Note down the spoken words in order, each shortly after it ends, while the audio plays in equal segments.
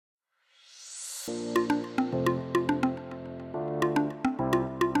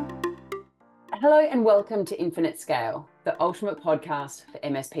Hello and welcome to Infinite Scale, the ultimate podcast for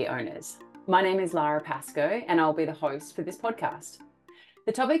MSP owners. My name is Lara Pascoe and I'll be the host for this podcast.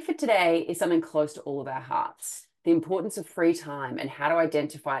 The topic for today is something close to all of our hearts, the importance of free time and how to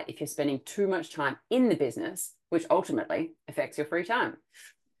identify if you're spending too much time in the business, which ultimately affects your free time.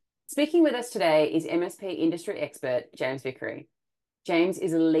 Speaking with us today is MSP industry expert James Vickery. James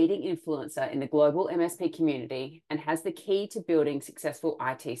is a leading influencer in the global MSP community and has the key to building successful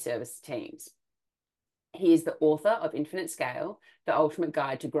IT service teams. He is the author of Infinite Scale, the ultimate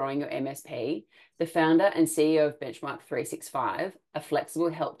guide to growing your MSP, the founder and CEO of Benchmark 365, a flexible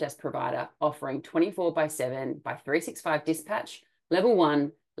help desk provider offering 24/7 by 365 dispatch, level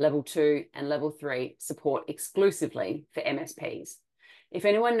 1, level 2, and level 3 support exclusively for MSPs. If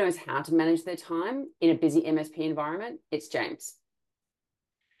anyone knows how to manage their time in a busy MSP environment, it's James.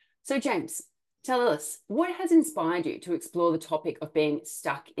 So James, tell us, what has inspired you to explore the topic of being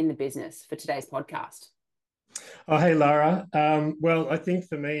stuck in the business for today's podcast? Oh, hey, Lara. Well, I think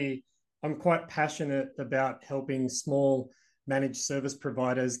for me, I'm quite passionate about helping small managed service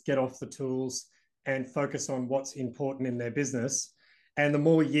providers get off the tools and focus on what's important in their business. And the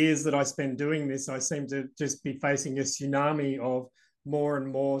more years that I spend doing this, I seem to just be facing a tsunami of more and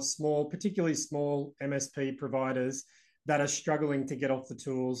more small, particularly small MSP providers that are struggling to get off the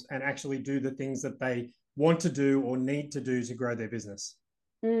tools and actually do the things that they want to do or need to do to grow their business.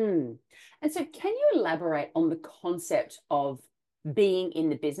 And so can you elaborate on the concept of being in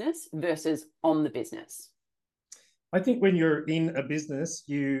the business versus on the business? I think when you're in a business,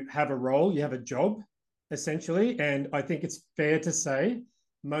 you have a role, you have a job, essentially. And I think it's fair to say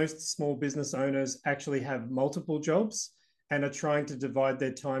most small business owners actually have multiple jobs and are trying to divide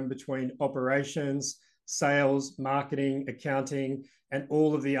their time between operations, sales, marketing, accounting, and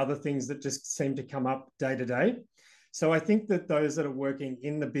all of the other things that just seem to come up day to day. So I think that those that are working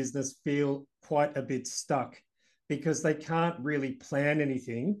in the business feel quite a bit stuck because they can't really plan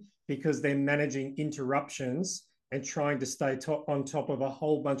anything because they're managing interruptions and trying to stay on top of a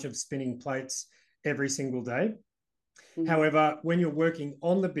whole bunch of spinning plates every single day. However, when you're working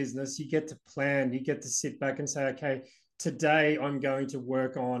on the business, you get to plan, you get to sit back and say, okay, today I'm going to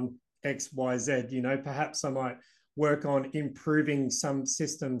work on X, Y, Z. You know, perhaps I might work on improving some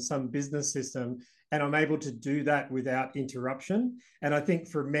system, some business system, and I'm able to do that without interruption. And I think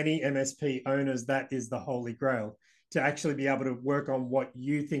for many MSP owners, that is the holy grail, to actually be able to work on what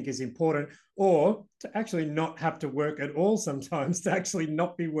you think is important, or to actually not have to work at all sometimes, to actually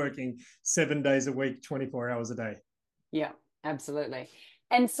not be working 7 days a week, 24 hours a day. Yeah, absolutely.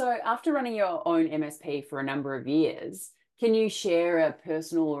 And so after running your own MSP for a number of years, can you share a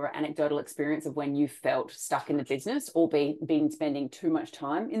personal or anecdotal experience of when you felt stuck in the business or been spending too much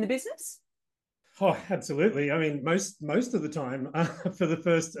time in the business? Oh, absolutely. I mean, most of the time, for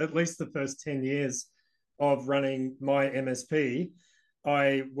at least the first 10 years of running my MSP,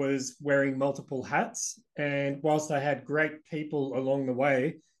 I was wearing multiple hats. And whilst I had great people along the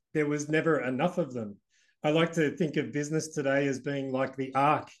way, there was never enough of them. I like to think of business today as being like the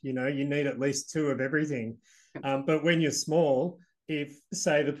ark, you know, you need at least two of everything. But when you're small, if,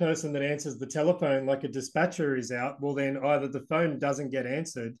 say, the person that answers the telephone, like a dispatcher, is out, well, then either the phone doesn't get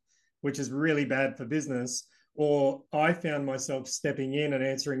answered, which is really bad for business, or I found myself stepping in and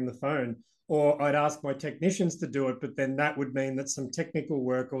answering the phone, or I'd ask my technicians to do it, but then that would mean that some technical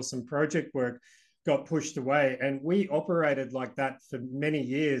work or some project work got pushed away. And we operated like that for many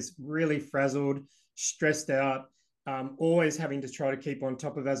years, really frazzled, stressed out, always having to try to keep on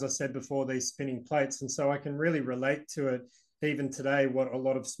top of, as I said before, these spinning plates. And so I can really relate to it even today, what a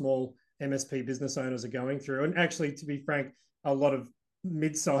lot of small MSP business owners are going through. And actually, to be frank, a lot of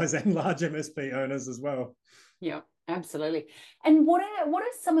mid-size and large MSP owners as well. Yeah, absolutely. And what are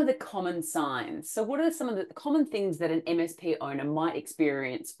some of the common signs? So what are some of the common things that an MSP owner might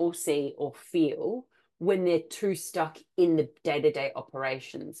experience or see or feel when they're too stuck in the day-to-day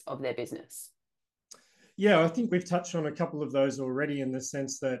operations of their business? Yeah, I think we've touched on a couple of those already in the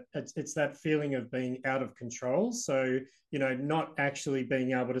sense that it's that feeling of being out of control. So, you know, not actually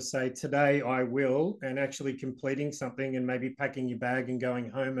being able to say, today I will, and actually completing something and maybe packing your bag and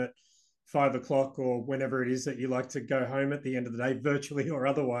going home at 5 o'clock or whenever it is that you like to go home at the end of the day, virtually or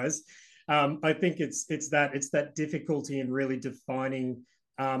otherwise. I think it's that difficulty in really defining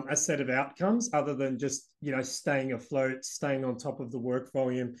a set of outcomes other than just, you know, staying afloat, staying on top of the work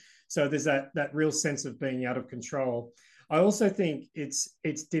volume. So there's that real sense of being out of control. I also think it's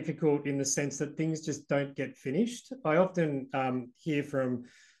difficult in the sense that things just don't get finished. I often hear from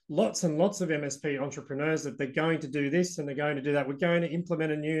lots and lots of MSP entrepreneurs that they're going to do this and they're going to do that. We're going to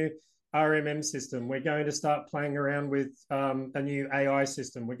implement a new RMM system. We're going to start playing around with a new AI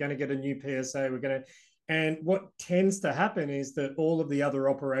system. We're going to get a new PSA. And what tends to happen is that all of the other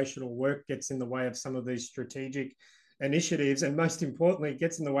operational work gets in the way of some of these strategic initiatives. And most importantly, it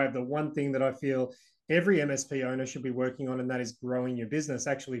gets in the way of the one thing that I feel every MSP owner should be working on, and that is growing your business,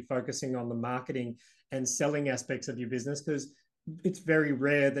 actually focusing on the marketing and selling aspects of your business, because it's very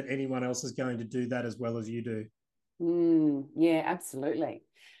rare that anyone else is going to do that as well as you do. Yeah, absolutely.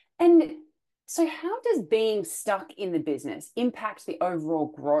 And so, how does being stuck in the business impact the overall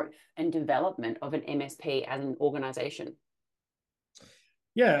growth and development of an MSP as an organization?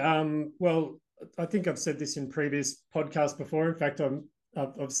 Yeah, well, I think I've said this in previous podcasts before. In fact,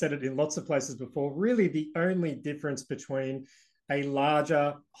 I've said it in lots of places before. Really, the only difference between a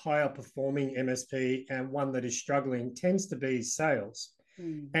larger, higher performing MSP and one that is struggling tends to be sales.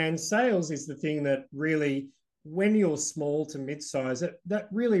 And sales is the thing that really, when you're small to mid-size, that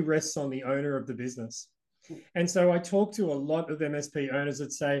really rests on the owner of the business. And so I talk to a lot of MSP owners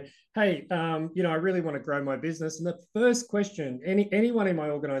that say, hey, I really want to grow my business. And the first question anyone in my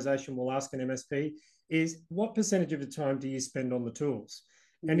organization will ask an MSP is, what percentage of the time do you spend on the tools?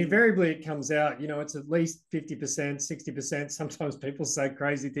 And invariably it comes out, it's at least 50%, 60%. Sometimes people say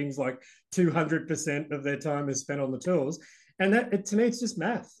crazy things like 200% of their time is spent on the tools. And that, to me, it's just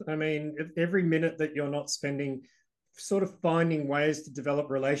math. I mean, every minute that you're not spending sort of finding ways to develop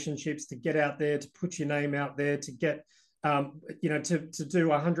relationships, to get out there, to put your name out there, to get, to do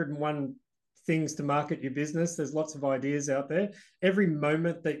 101 things to market your business. There's lots of ideas out there. Every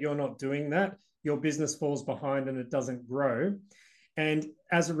moment that you're not doing that, your business falls behind and it doesn't grow. And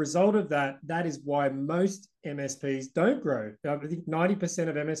as a result of that, that is why most MSPs don't grow. I think 90%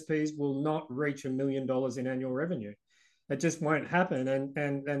 of MSPs will not reach $1 million in annual revenue. It just won't happen.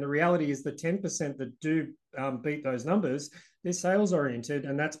 And the reality is the 10% that do beat those numbers, they're sales oriented.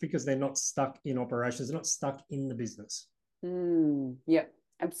 And that's because they're not stuck in operations. They're not stuck in the business. Yep,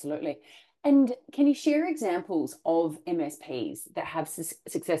 absolutely. And can you share examples of MSPs that have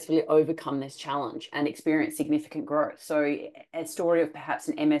successfully overcome this challenge and experienced significant growth? So a story of perhaps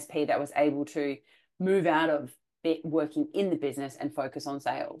an MSP that was able to move out of working in the business and focus on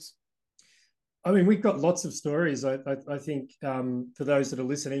sales. I mean, we've got lots of stories. I think for those that are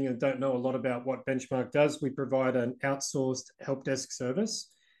listening and don't know a lot about what Benchmark does, we provide an outsourced help desk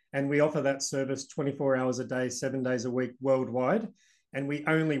service, and we offer that service 24 hours a day, 7 days a week worldwide. And we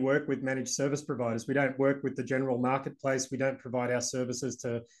only work with managed service providers. We don't work with the general marketplace. We don't provide our services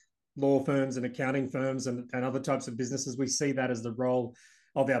to law firms and accounting firms and other types of businesses. We see that as the role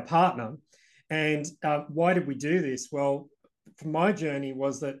of our partner. And why did we do this? Well, for my journey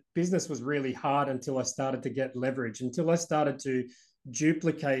was that business was really hard until I started to get leverage, until I started to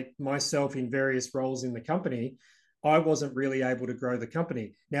duplicate myself in various roles in the company. I wasn't really able to grow the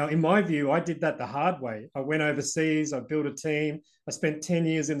company. Now, in my view, I did that the hard way. I went overseas, I built a team. I spent 10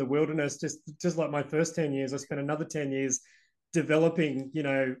 years in the wilderness, just like my first 10 years. I spent another 10 years developing,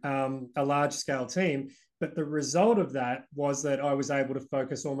 a large scale team. But the result of that was that I was able to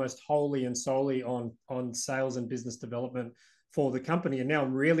focus almost wholly and solely on sales and business development for the company. And now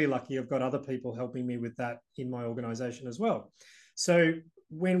I'm really lucky. I've got other people helping me with that in my organization as well. So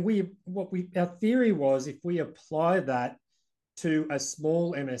our theory was, if we apply that to a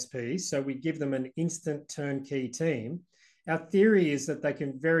small MSP, so we give them an instant turnkey team, our theory is that they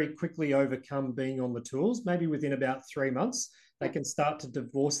can very quickly overcome being on the tools. Maybe within about 3 months, they can start to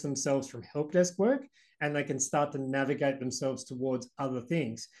divorce themselves from help desk work, and they can start to navigate themselves towards other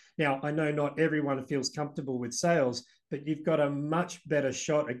things. Now, I know not everyone feels comfortable with sales, but you've got a much better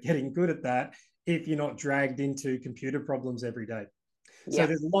shot at getting good at that if you're not dragged into computer problems every day. So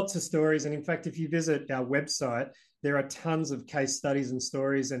there's lots of stories. And in fact, if you visit our website, there are tons of case studies and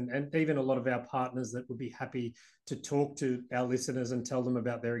stories, and even a lot of our partners that would be happy to talk to our listeners and tell them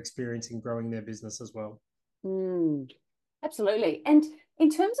about their experience in growing their business as well. Absolutely. And in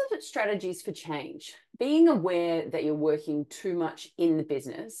terms of strategies for change, being aware that you're working too much in the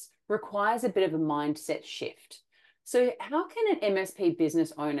business requires a bit of a mindset shift. So how can an MSP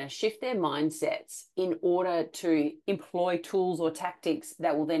business owner shift their mindsets in order to employ tools or tactics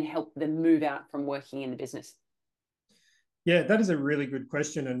that will then help them move out from working in the business? Yeah, that is a really good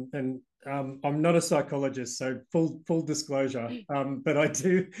question. And I'm not a psychologist, so full disclosure. But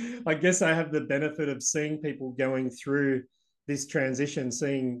I guess I have the benefit of seeing people going through this transition,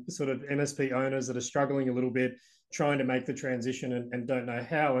 seeing sort of MSP owners that are struggling a little bit, trying to make the transition and don't know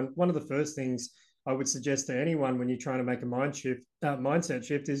how. And one of the first things I would suggest to anyone when you're trying to make a mindset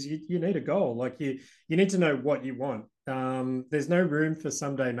shift is you need a goal. Like you need to know what you want. There's no room for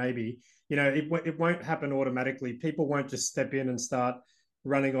someday maybe. It won't happen automatically. People won't just step in and start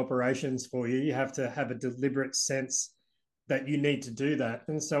running operations for you. You have to have a deliberate sense that you need to do that.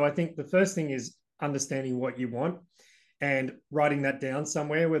 And so I think the first thing is understanding what you want and writing that down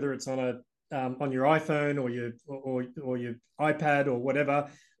somewhere, whether it's on your iPhone or your iPad or whatever,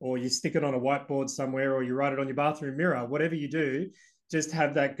 or you stick it on a whiteboard somewhere, or you write it on your bathroom mirror. Whatever you do, just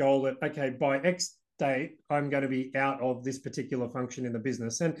have that goal that, okay, by X date, I'm going to be out of this particular function in the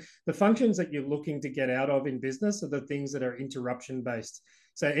business. And the functions that you're looking to get out of in business are the things that are interruption based.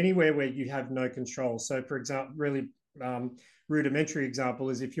 So anywhere where you have no control. So for example, really rudimentary example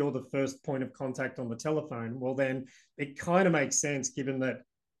is if you're the first point of contact on the telephone, well, then it kind of makes sense, given that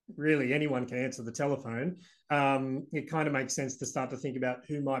really anyone can answer the telephone. It kind of makes sense to start to think about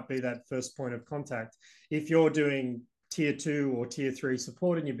who might be that first point of contact. If you're doing tier 2 or tier 3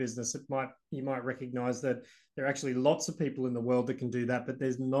 support in your business, you might recognize that there are actually lots of people in the world that can do that, but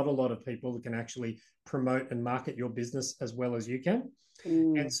there's not a lot of people that can actually promote and market your business as well as you can.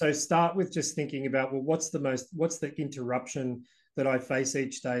 And so start with just thinking about, well, what's the interruption that I face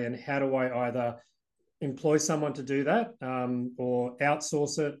each day, and how do I either employ someone to do that, or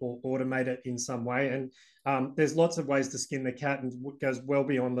outsource it, or automate it in some way. And there's lots of ways to skin the cat, and goes well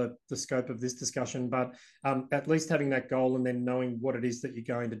beyond the scope of this discussion. But at least having that goal and then knowing what it is that you're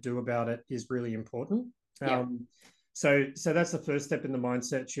going to do about it is really important. Yeah. So that's the first step in the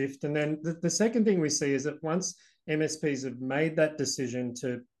mindset shift. And then the second thing we see is that once MSPs have made that decision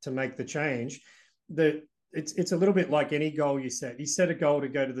to make the change, it's a little bit like any goal you set. You set a goal to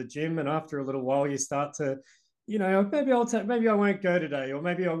go to the gym, and after a little while, you start to, maybe I won't go today, or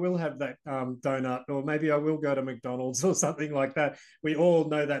maybe I will have that donut, or maybe I will go to McDonald's or something like that. We all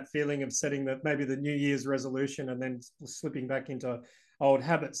know that feeling of setting maybe the New Year's resolution and then slipping back into old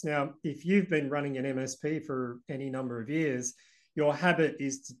habits. Now, if you've been running an MSP for any number of years, your habit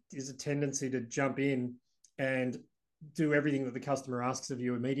is a tendency to jump in and do everything that the customer asks of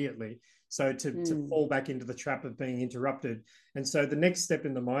you immediately. So to fall back into the trap of being interrupted. And so the next step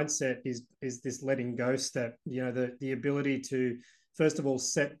in the mindset is this letting go step, the ability to, first of all,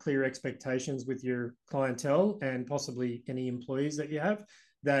 set clear expectations with your clientele and possibly any employees that you have,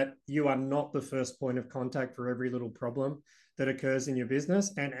 that you are not the first point of contact for every little problem that occurs in your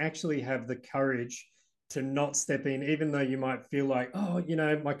business, and actually have the courage to not step in, even though you might feel like, oh,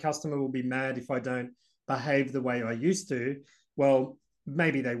 my customer will be mad if I don't behave the way I used to. Well,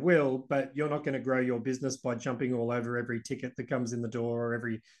 maybe they will, but you're not going to grow your business by jumping all over every ticket that comes in the door,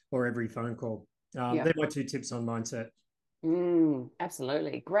 or every phone call. They're my 2 tips on mindset.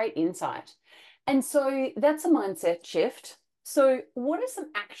 Absolutely. Great insight. And so that's a mindset shift. So what are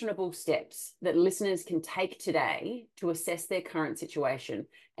some actionable steps that listeners can take today to assess their current situation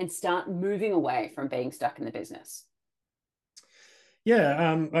and start moving away from being stuck in the business?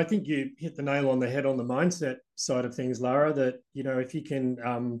 Yeah, I think you hit the nail on the head on the mindset side of things, Lara, that, if you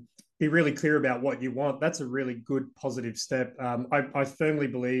can be really clear about what you want, that's a really good positive step. I firmly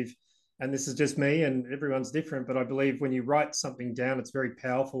believe, and this is just me and everyone's different, but I believe when you write something down, it's very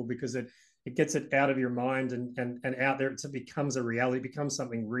powerful because it gets it out of your mind and out there. It becomes a reality, it becomes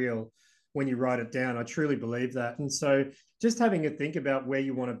something real when you write it down. I truly believe that. And so just having a think about where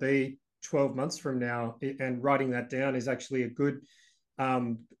you want to be 12 months from now and writing that down is actually a good,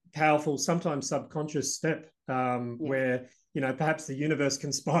 powerful, sometimes subconscious step, where perhaps the universe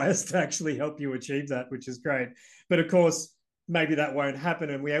conspires to actually help you achieve that, which is great. But of course, maybe that won't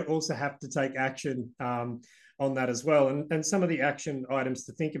happen, and we also have to take action on that as well. And some of the action items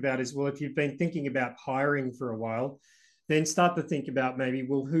to think about is, well, if you've been thinking about hiring for a while, then start to think about maybe,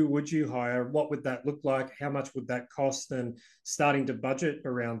 well, who would you hire? What would that look like? How much would that cost? And starting to budget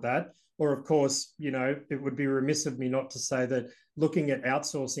around that. Or of course, it would be remiss of me not to say that looking at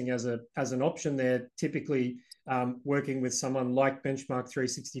outsourcing as an option there, typically working with someone like Benchmark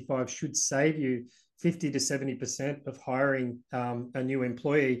 365 should save you 50 to 70% of hiring a new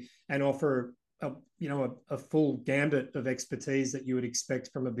employee, and offer a full gambit of expertise that you would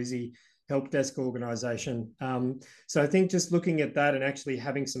expect from a busy help desk organization. So I think just looking at that and actually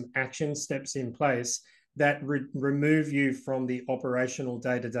having some action steps in place that remove you from the operational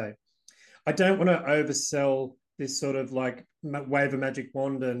day-to-day. I don't want to oversell this sort of like wave a magic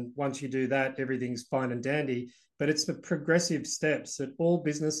wand, and once you do that, everything's fine and dandy. But it's the progressive steps that all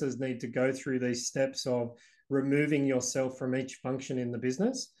businesses need to go through, these steps of removing yourself from each function in the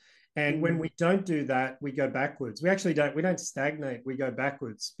business. And when we don't do that, we go backwards. We don't stagnate, we go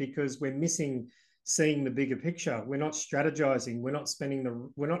backwards, because we're missing seeing the bigger picture. We're not strategizing. We're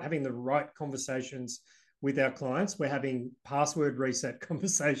not having the right conversations with our clients. We're having password reset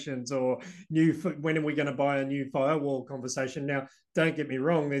conversations, or when are we going to buy a new firewall conversation. Now, don't get me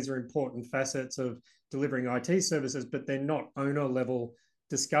wrong, these are important facets of delivering IT services, but they're not owner level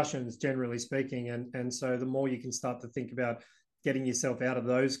discussions, generally speaking. And so the more you can start to think about getting yourself out of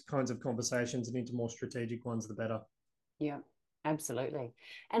those kinds of conversations and into more strategic ones, the better. Yeah, absolutely.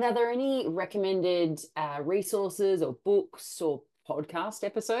 And are there any recommended resources or books or podcast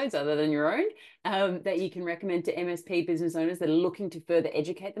episodes other than your own that you can recommend to MSP business owners that are looking to further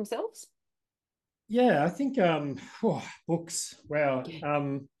educate themselves? Yeah, I think books. Wow.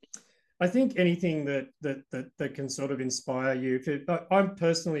 I think anything that can sort of inspire you. I'm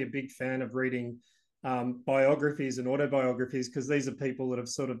personally a big fan of reading biographies and autobiographies, because these are people that have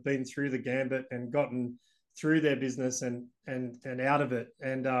sort of been through the gambit and gotten through their business and out of it,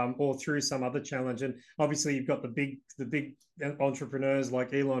 and or through some other challenge. And obviously, you've got the big entrepreneurs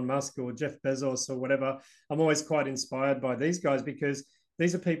like Elon Musk or Jeff Bezos or whatever. I'm always quite inspired by these guys, because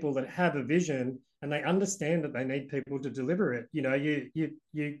these are people that have a vision and they understand that they need people to deliver it. You know, you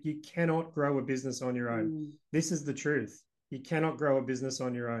cannot grow a business on your own. This is the truth. You cannot grow a business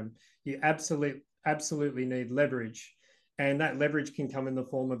on your own. You absolutely need leverage, and that leverage can come in the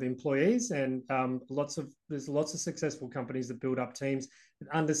form of employees. And there's lots of successful companies that build up teams. And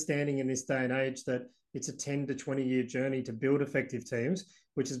understanding in this day and age that it's a 10 to 20-year journey to build effective teams,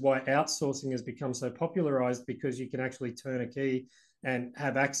 which is why outsourcing has become so popularized, because you can actually turn a key and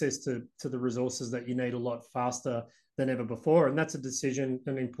have access to the resources that you need a lot faster than ever before. And that's an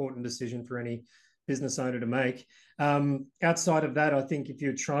important decision for any business owner to make. Outside of that, I think if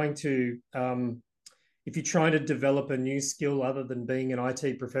you're trying to develop a new skill other than being an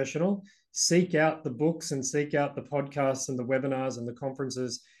IT professional, seek out the books and seek out the podcasts and the webinars and the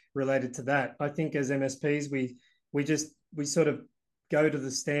conferences related to that. I think as MSPs, we sort of go to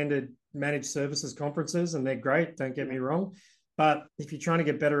the standard managed services conferences, and they're great, don't get me wrong. But if you're trying to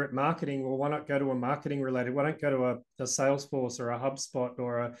get better at marketing, well, why not go to a marketing related? Why don't go to a Salesforce or a HubSpot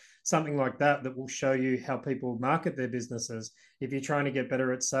or something like that will show you how people market their businesses? If you're trying to get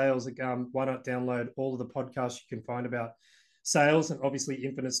better at sales, why not download all of the podcasts you can find about sales? And obviously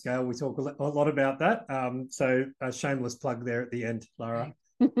Infinite Scale, we talk a lot about that. So a shameless plug there at the end, Lara.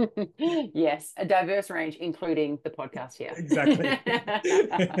 Yes, a diverse range, including the podcast here. Exactly.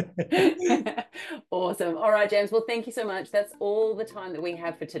 Awesome. All right, James. Well, thank you so much. That's all the time that we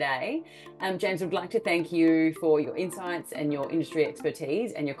have for today. James, would like to thank you for your insights and your industry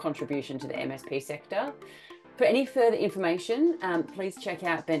expertise and your contribution to the MSP sector. For any further information, please check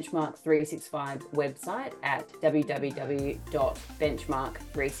out Benchmark 365 website at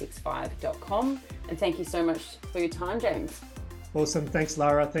www.benchmark365.com. And thank you so much for your time, James. Awesome. Thanks,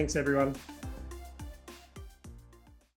 Lara. Thanks, everyone.